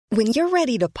When you're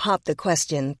ready to pop the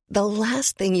question, the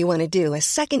last thing you want to do is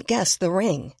second-guess the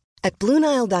ring. At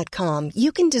BlueNile.com,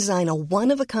 you can design a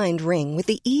one-of-a-kind ring with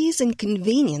the ease and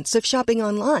convenience of shopping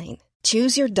online.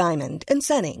 Choose your diamond and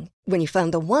setting. When you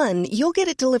find the one, you'll get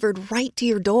it delivered right to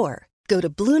your door. Go to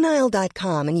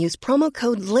BlueNile.com and use promo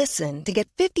code LISTEN to get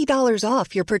 $50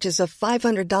 off your purchase of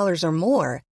 $500 or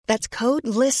more. That's code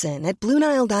LISTEN at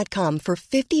BlueNile.com for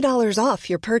 $50 off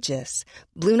your purchase.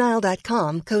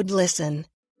 BlueNile.com, code LISTEN.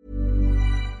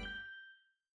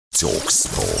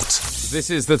 talkSPORT. This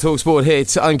is the talkSPORT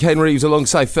hit. I'm Ken Reeves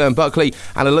alongside Fern Buckley,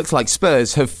 and it looks like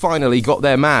Spurs have finally got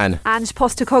their man. Ange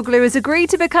Postecoglou has agreed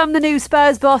to become the new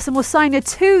Spurs boss and will sign a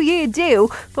 2-year deal.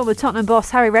 Former Tottenham boss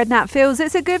Harry Redknapp feels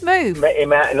it's a good move. Met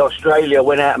him out in Australia,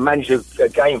 went out and managed a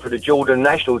game for the Jordan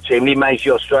national team. He managed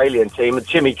the Australian team. And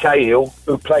Timmy Cahill,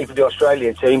 who played for the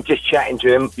Australian team, just chatting to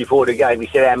him before the game, he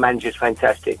said, our manager's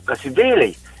fantastic. I said,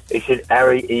 really? He said,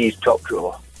 Harry, he's top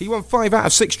drawer. He won 5 out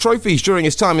of 6 trophies during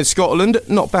his time in Scotland.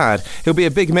 Not bad. He'll be a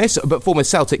big miss, but former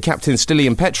Celtic captain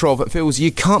Stilian Petrov feels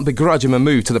you can't begrudge him a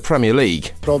move to the Premier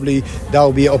League. Probably that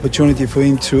will be an opportunity for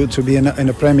him to be in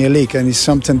the Premier League, and it's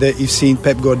something that you've seen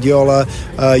Pep Guardiola,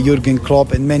 Jurgen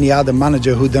Klopp and many other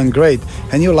managers who done great,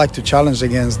 and you like to challenge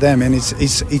against them, and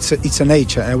it's a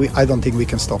nature, and I don't think we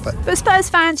can stop it. But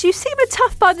Spurs fans, you seem a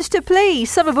tough bunch to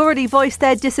please. Some have already voiced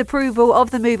their disapproval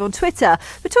of the move on Twitter,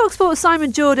 but talkSPORT's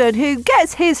Simon Jordan, who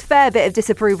gets his fair bit of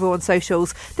disapproval on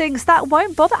socials, thinks that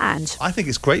won't bother Ange. I think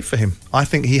it's great for him. I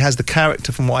think he has the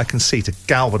character, from what I can see, to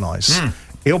galvanise.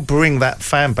 He'll bring that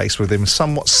fan base with him,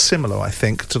 somewhat similar, I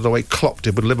think, to the way Klopp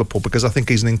did with Liverpool, because I think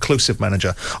he's an inclusive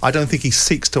manager. I don't think he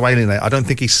seeks to alienate. I don't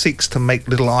think he seeks to make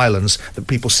little islands that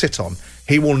people sit on.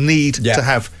 He will need to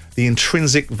have the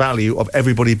intrinsic value of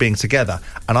everybody being together,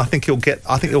 and I think he'll get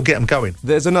them going.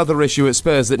 There's another issue at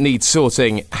Spurs that needs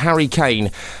sorting. Harry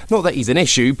Kane. Not that he's an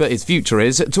issue, but his future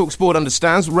is. talkSPORT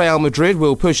understands Real Madrid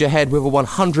will push ahead with a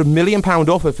 £100 million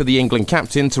offer for the England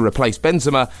captain to replace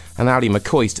Benzema, and Ali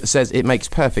McCoist says it makes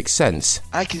perfect sense.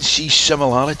 I can see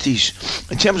similarities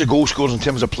in terms of goal scorers, in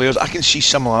terms of players. I can see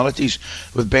similarities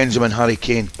with Benzema and Harry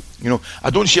Kane. You know, I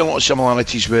don't see a lot of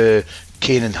similarities with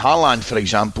Kane and Haaland, for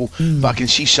example, but I can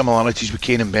see similarities with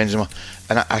Kane and Benzema,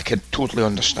 and I can totally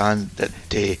understand that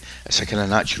it's a kind of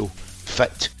natural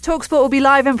fit. talkSPORT will be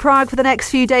live in Prague for the next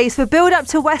few days for build-up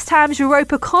to West Ham's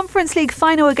Europa Conference League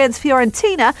final against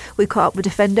Fiorentina. We caught up with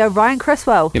defender Ryan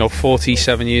Cresswell.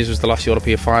 47 years was the last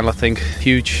European final, I think.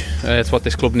 Huge. It's what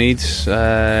this club needs. We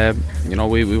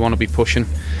want to be pushing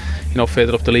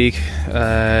further up the league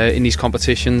in these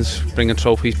competitions, bringing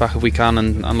trophies back if we can,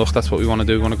 and look, that's what we want to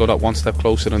do. We want to go that one step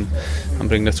closer and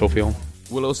bring the trophy home.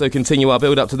 We'll also continue our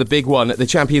build-up to the big one, the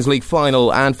Champions League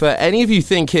final. And for any of you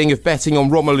thinking of betting on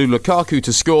Romelu Lukaku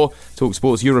to score,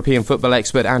 talkSPORT's European football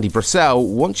expert Andy Brassell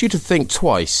wants you to think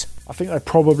twice. I think they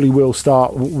probably will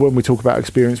start, when we talk about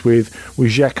experience, with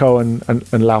Dzeko and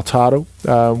Lautaro,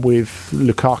 with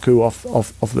Lukaku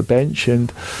off the bench.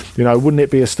 And, wouldn't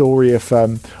it be a story if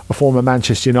a former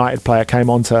Manchester United player came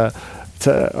on to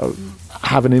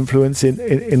have an influence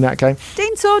in that game?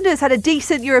 Dean Saunders had a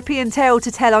decent European tale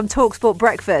to tell on talkSPORT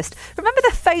Breakfast. Remember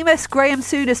the famous Graham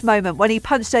Souness moment when he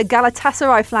punched a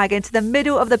Galatasaray flag into the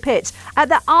middle of the pitch at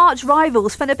the arch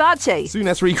rivals Fenerbahce?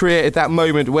 Souness recreated that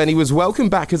moment when he was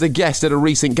welcomed back as a guest at a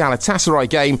recent Galatasaray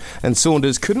game, and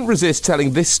Saunders couldn't resist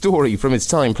telling this story from his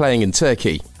time playing in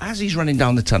Turkey. As he's running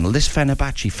down the tunnel, this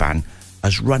Fenerbahce fan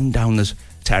has run down the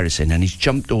terracing and he's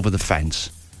jumped over the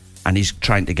fence and he's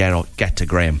trying to get to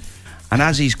Graham. And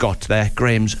as he's got there,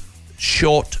 Graham's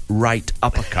short right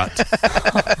uppercut.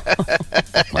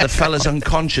 The fella's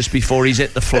unconscious before he's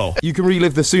hit the floor. You can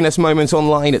relive the Souness moment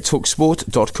online at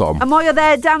talksport.com. And while you're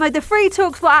there, download the free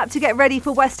talkSPORT app to get ready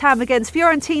for West Ham against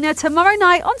Fiorentina tomorrow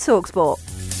night on talkSPORT.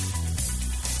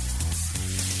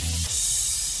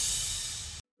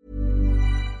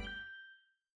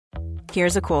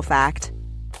 Here's a cool fact.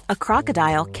 A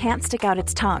crocodile can't stick out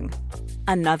its tongue.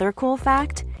 Another cool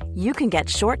fact, you can get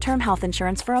short-term health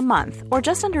insurance for a month or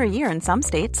just under a year in some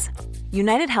states.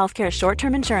 United Healthcare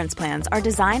short-term insurance plans are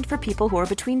designed for people who are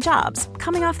between jobs,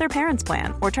 coming off their parents'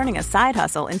 plan, or turning a side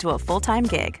hustle into a full-time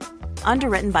gig.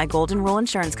 Underwritten by Golden Rule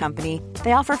Insurance Company,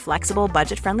 they offer flexible,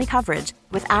 budget-friendly coverage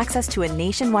with access to a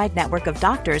nationwide network of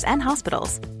doctors and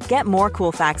hospitals. Get more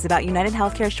cool facts about United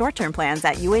Healthcare short-term plans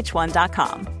at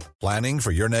uh1.com. Planning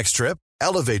for your next trip?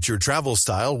 Elevate your travel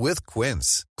style with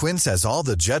Quince. Quince has all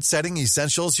the jet-setting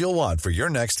essentials you'll want for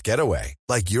your next getaway,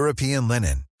 like European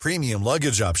linen, premium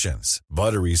luggage options,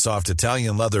 buttery soft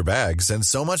Italian leather bags, and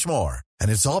so much more. And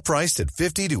it's all priced at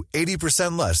 50 to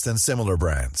 80% less than similar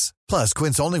brands. Plus,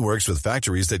 Quince only works with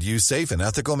factories that use safe and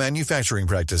ethical manufacturing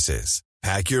practices.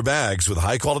 Pack your bags with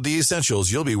high-quality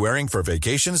essentials you'll be wearing for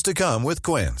vacations to come with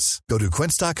Quince. Go to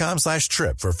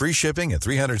quince.com/trip for free shipping and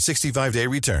 365-day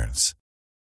returns.